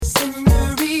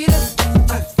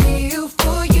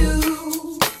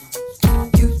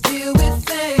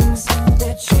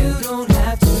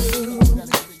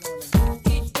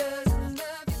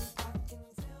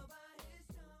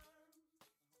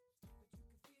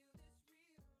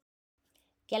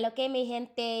¿Qué es lo que mi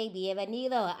gente?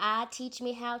 Bienvenido a Teach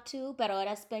Me How To, pero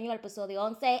ahora español, episodio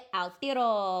 11, al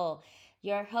tiro.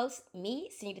 Your host, me,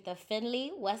 Señorita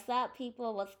Finley. What's up,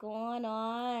 people? What's going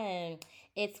on?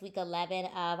 It's week 11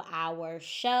 of our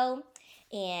show,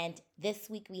 and this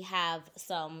week we have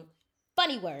some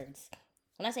funny words.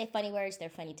 When I say funny words, they're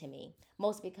funny to me,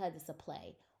 most because it's a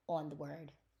play on the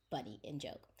word funny and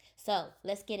joke. So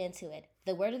let's get into it.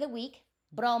 The word of the week,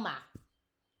 broma.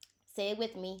 Say it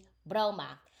with me, broma.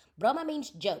 Broma means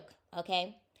joke,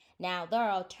 okay? Now, there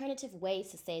are alternative ways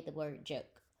to say the word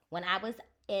joke. When I was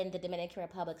in the Dominican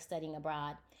Republic studying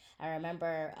abroad, I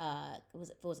remember it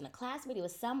was in a class meeting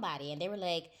with somebody, and they were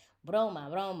like,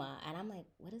 broma, broma. And I'm like,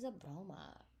 what is a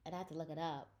broma? And I had to look it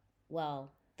up.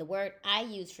 Well, the word I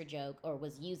used for joke, or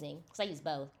was using, because I use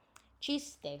both,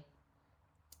 chiste,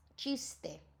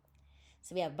 chiste.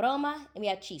 So we have broma and we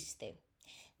have chiste.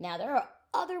 Now, there are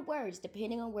other words,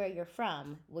 depending on where you're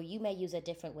from, where you may use a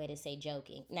different way to say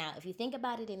joking. Now, if you think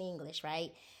about it in English,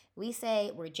 right? We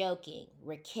say we're joking,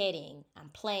 we're kidding, I'm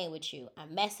playing with you,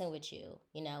 I'm messing with you.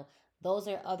 Those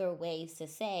are other ways to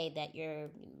say that you're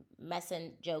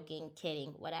messing, joking, kidding,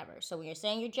 whatever. So when you're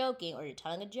saying you're joking or you're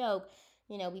telling a joke,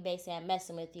 we may say I'm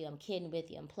messing with you, I'm kidding with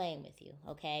you, I'm playing with you,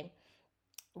 okay?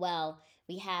 Well,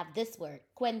 we have this word,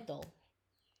 cuento.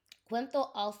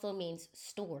 Cuento also means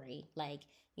story. Like,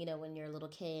 when you're a little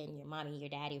kid and your mommy, your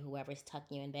daddy, whoever's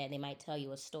tucking you in bed, they might tell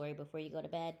you a story before you go to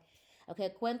bed.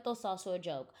 Okay, cuento's also a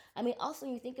joke. I mean, also,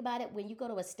 when you think about it, when you go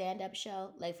to a stand up show,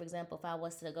 like, for example, if I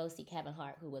was to go see Kevin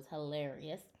Hart, who was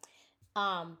hilarious,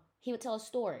 he would tell a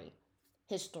story.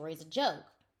 His story is a joke,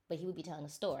 but he would be telling a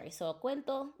story. So, a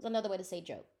cuento is another way to say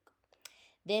joke.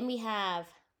 Then we have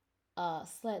a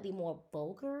slightly more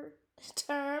vulgar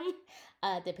term,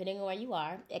 depending on where you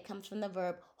are. It comes from the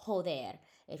verb joder.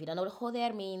 If you don't know what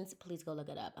joder means, please go look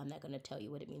it up. I'm not going to tell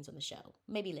you what it means on the show.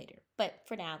 Maybe later. But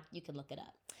for now, you can look it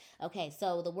up. Okay,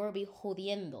 so the word would be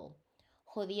jodiendo.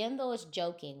 Jodiendo is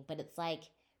joking, but it's like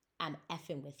I'm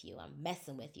effing with you. I'm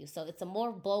messing with you. So it's a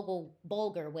more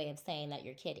vulgar way of saying that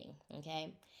you're kidding.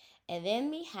 Okay? And then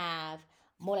we have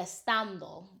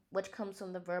molestando, which comes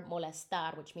from the verb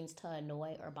molestar, which means to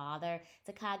annoy or bother.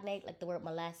 To cognate, like the word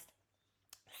molest.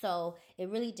 So it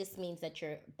really just means that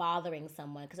you're bothering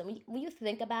someone. Because when you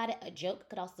think about it, a joke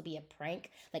could also be a prank,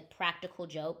 like practical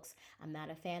jokes. I'm not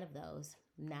a fan of those.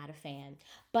 Not a fan.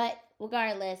 But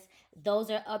regardless, those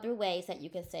are other ways that you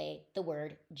can say the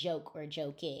word joke or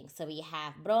joking. So we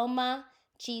have broma,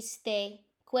 chiste,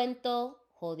 cuento,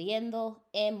 jodiendo,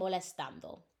 and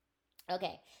molestando.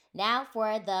 Okay, now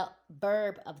for the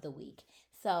verb of the week.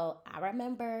 So I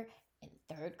remember in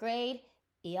third grade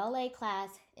ELA class,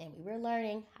 and we were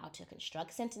learning how to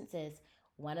construct sentences.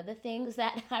 One of the things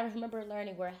that I remember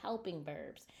learning were helping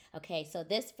verbs. Okay, so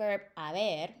this verb,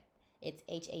 haber, it's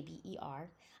Haber.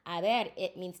 Haber,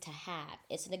 it means to have.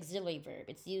 It's an auxiliary verb.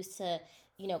 It's used to,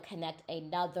 connect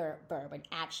another verb, an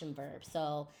action verb.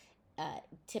 So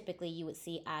typically you would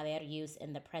see haber used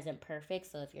in the present perfect.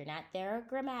 So if you're not there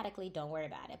grammatically, don't worry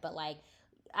about it. But like,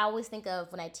 I always think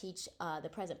of when I teach the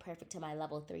present perfect to my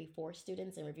level 3, 4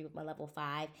 students and review with my level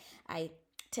 5, I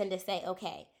tend to say,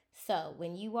 okay, so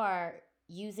when you are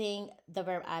using the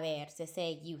verb haber to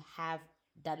say you have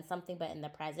done something but in the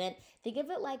present, think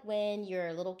of it like when you're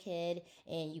a little kid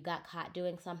and you got caught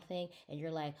doing something and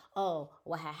you're like, oh,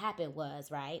 what had happened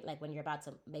was, right? Like when you're about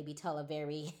to maybe tell a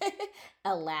very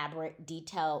elaborate,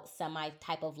 detailed, semi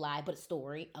type of lie, but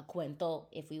story, a cuento,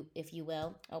 if you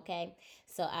will. Okay,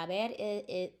 so haber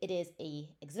it is a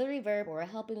auxiliary verb or a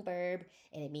helping verb,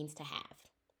 and it means to have.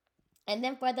 And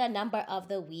then for the number of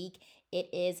the week, it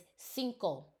is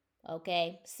cinco.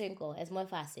 Okay, cinco es muy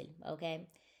fácil. Okay,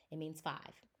 it means 5.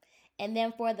 And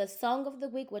then for the song of the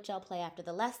week, which I'll play after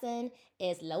the lesson,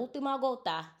 is La Última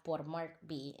Gota por Mark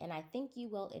B. And I think you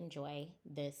will enjoy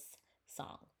this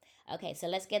song. Okay, so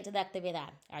let's get to the actividad.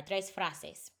 Our tres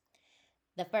frases.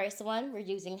 The first one, we're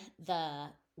using the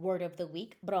word of the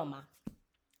week, broma.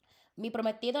 Mi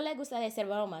prometido le gusta decir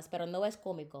bromas, pero no es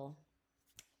cómico.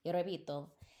 Yo repito.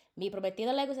 Mi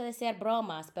prometido le gusta decir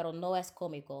bromas, pero no es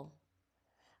cómico.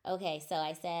 Okay, so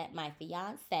I said my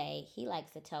fiance, he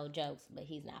likes to tell jokes, but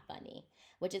he's not funny.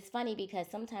 Which is funny because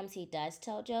sometimes he does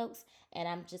tell jokes, and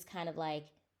I'm just kind of like,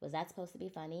 was that supposed to be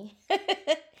funny?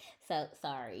 So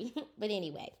sorry. But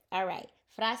anyway, all right.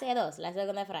 Frase dos, la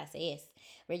segunda frase is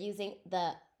we're using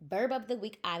the verb of the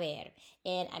week, haber,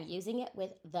 and I'm using it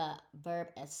with the verb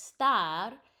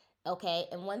estar. Okay,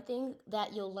 and one thing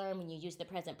that you'll learn when you use the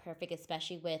present perfect,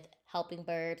 especially with helping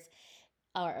verbs,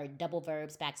 or double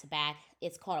verbs back to back,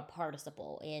 it's called a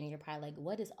participle. And you're probably like,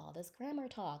 what is all this grammar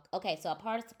talk? Okay, so a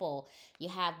participle, you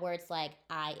have words like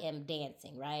I am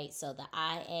dancing, right? So the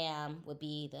I am would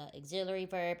be the auxiliary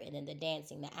verb, and then the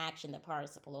dancing, the action, the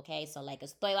participle, okay? So like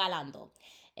estoy bailando.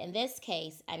 In this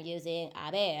case, I'm using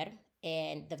haber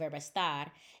and the verb estar.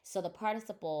 So the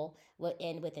participle will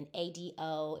end with an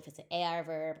ADO if it's an AR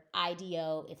verb,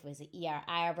 IDO if it's an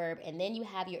ERIR verb, and then you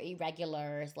have your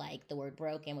irregulars like the word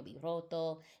broken would be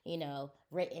roto,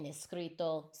 written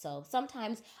escrito. So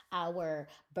sometimes our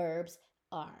verbs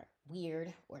are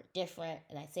weird or different,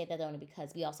 and I say that only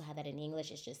because we also have that in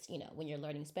English. It's just, when you're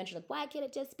learning Spanish, like, why can't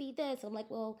it just be this? I'm like,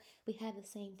 well, we have the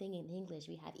same thing in English.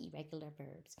 We have irregular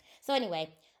verbs. So anyway,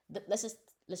 let's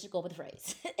just go with the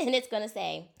phrase. And it's gonna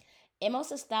say,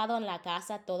 hemos estado en la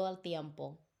casa todo el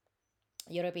tiempo.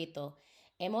 Yo repito,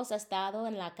 hemos estado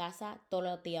en la casa todo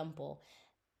el tiempo.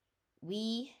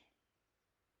 We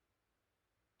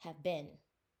have been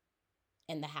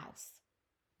in the house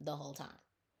the whole time.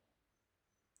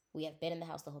 We have been in the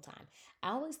house the whole time. I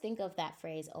always think of that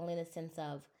phrase only in the sense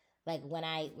of, like, when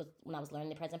I was learning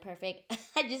the present perfect,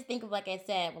 I just think of, like I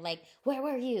said, like, where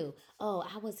were you? Oh,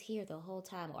 I was here the whole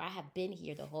time, or I have been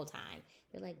here the whole time.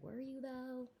 You're like, were you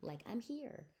though? Like, I'm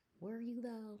here. Were you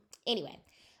though? Anyway,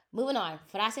 moving on.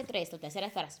 Frase 3, la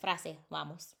tercera frase.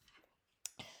 Vamos.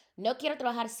 No quiero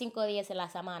trabajar 5 días en la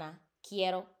semana.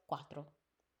 Quiero 4.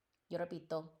 Yo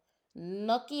repito.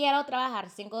 No quiero trabajar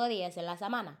 5 días en la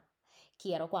semana.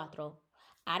 Quiero 4.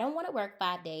 I don't want to work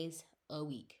 5 days a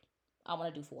week. I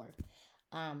want to do 4.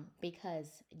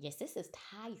 Because, yes, this is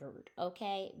tired,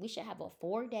 okay? We should have a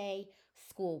 4-day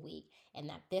school week. And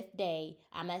that 5th day,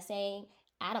 I'm not saying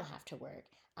I don't have to work.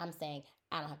 I'm saying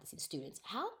I don't have to see the students.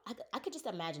 I could just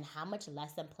imagine how much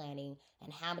lesson planning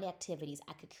and how many activities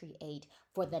I could create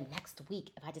for the next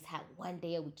week if I just had 1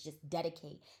 day a week to just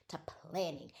dedicate to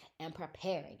planning and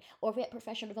preparing. Or if we had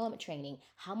professional development training,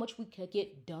 how much we could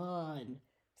get done.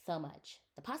 So much.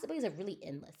 The possibilities are really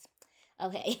endless.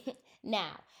 Okay,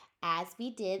 now, as we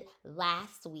did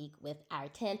last week with our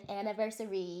 10th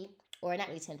anniversary, or not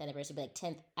really 10th anniversary, but like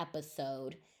 10th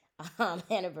episode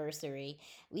anniversary,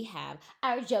 we have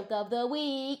our joke of the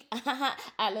week,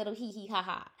 our little hee hee ha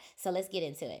ha. So let's get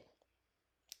into it.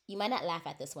 You might not laugh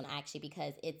at this one actually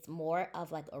because it's more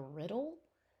of like a riddle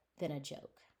than a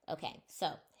joke. Okay,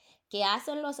 so, ¿qué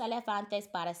hacen los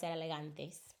elefantes para ser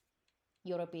elegantes?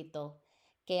 Yo repito,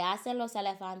 ¿qué hacen los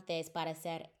elefantes para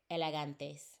ser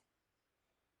elegantes?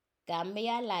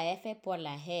 Cambia la F por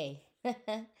la G.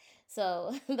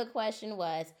 So the question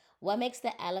was, what makes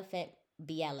the elephant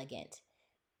be elegant?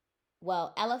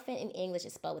 Well, elephant in English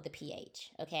is spelled with a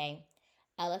PH, okay?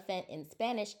 Elephant in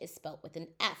Spanish is spelled with an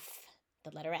F,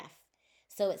 the letter F.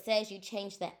 So it says you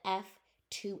change the F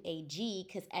to a G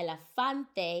because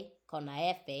elefante con la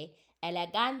F,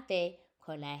 elegante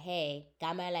con la G.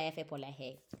 Cambia la F por la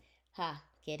G. Ha.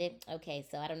 Get it? Okay,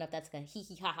 so I don't know if that's gonna hee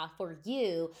hee ha ha for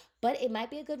you, but it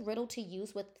might be a good riddle to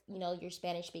use with, your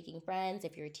Spanish speaking friends.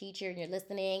 If you're a teacher and you're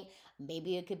listening,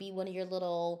 maybe it could be one of your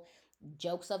little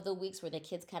jokes of the weeks where the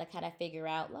kids kind of figure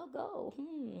out, well, go.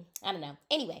 I don't know.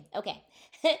 Anyway, okay.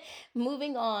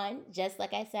 Moving on, just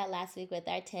like I said last week with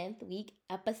our 10th week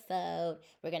episode,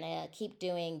 we're gonna keep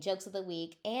doing jokes of the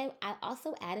week, and I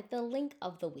also added the link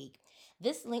of the week.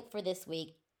 This link for this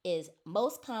week is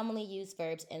most commonly used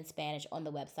verbs in Spanish on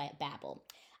the website Babbel.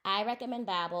 I recommend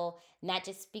Babbel, not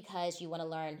just because you want to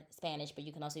learn Spanish, but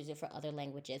you can also use it for other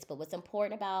languages. But what's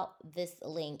important about this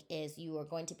link is you are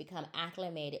going to become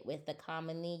acclimated with the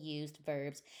commonly used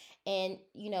verbs. And,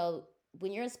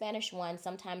 when you're in Spanish 1,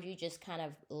 sometimes you just kind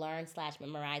of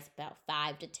learn/memorize about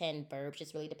 5 to 10 verbs,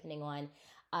 just really depending on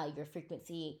your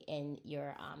frequency in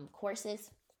your courses.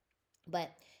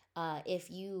 But if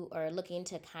you are looking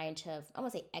to kind of, I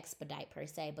won't say expedite per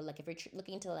se, but like if you're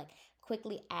looking to like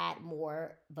quickly add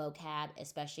more vocab,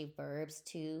 especially verbs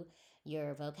to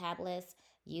your vocab list,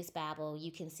 use Babbel.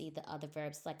 You can see the other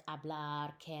verbs like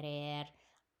hablar, querer,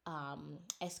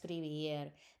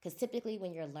 escribir, because typically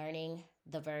when you're learning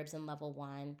the verbs in level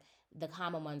 1, the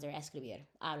common ones are escribir,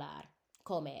 hablar,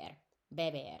 comer,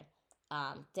 beber,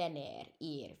 tener,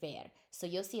 ir, ver. So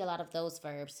you'll see a lot of those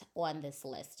verbs on this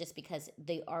list just because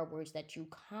they are words that you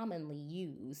commonly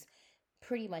use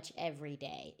pretty much every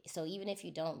day. So even if you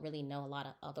don't really know a lot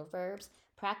of other verbs,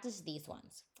 practice these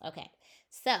ones. Okay,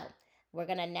 so we're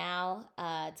going to now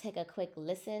take a quick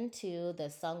listen to the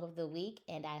song of the week,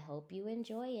 and I hope you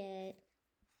enjoy it.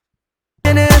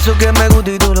 Tienes eso que me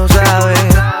gusta y tú lo sabes.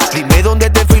 Dime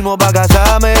dónde te firmo pa'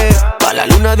 casarme. Pa' la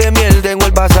luna de miel tengo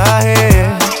el pasaje.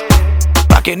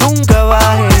 Pa' que nunca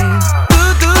baje.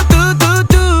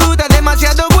 Tú, estás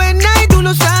demasiado buena y tú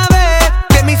lo sabes.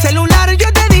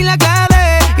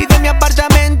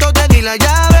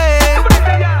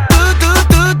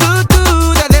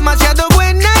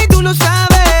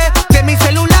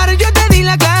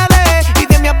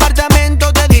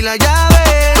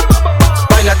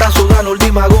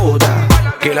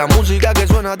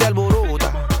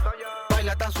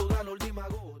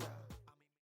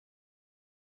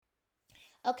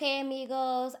 Okay,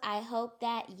 amigos, I hope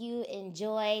that you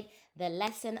enjoyed the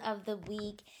lesson of the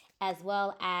week as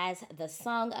well as the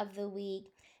song of the week.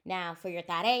 Now, for your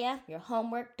tarea, your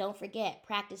homework, don't forget,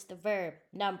 practice the verb,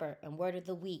 number, and word of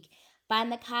the week.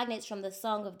 Find the cognates from the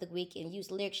song of the week and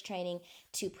use lyrics training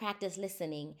to practice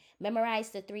listening. Memorize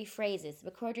the three phrases,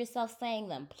 record yourself saying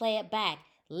them, play it back,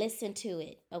 listen to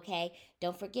it, okay?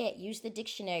 Don't forget, use the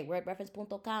dictionary,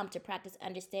 wordreference.com, to practice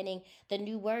understanding the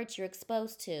new words you're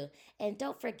exposed to. And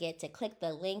don't forget to click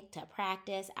the link to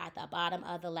practice at the bottom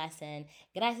of the lesson.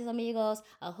 Gracias, amigos.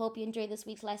 I hope you enjoyed this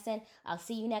week's lesson. I'll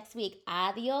see you next week.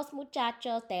 Adios,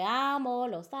 muchachos. Te amo,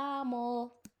 los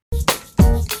amo.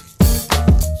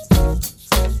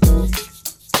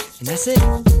 And that's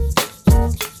it.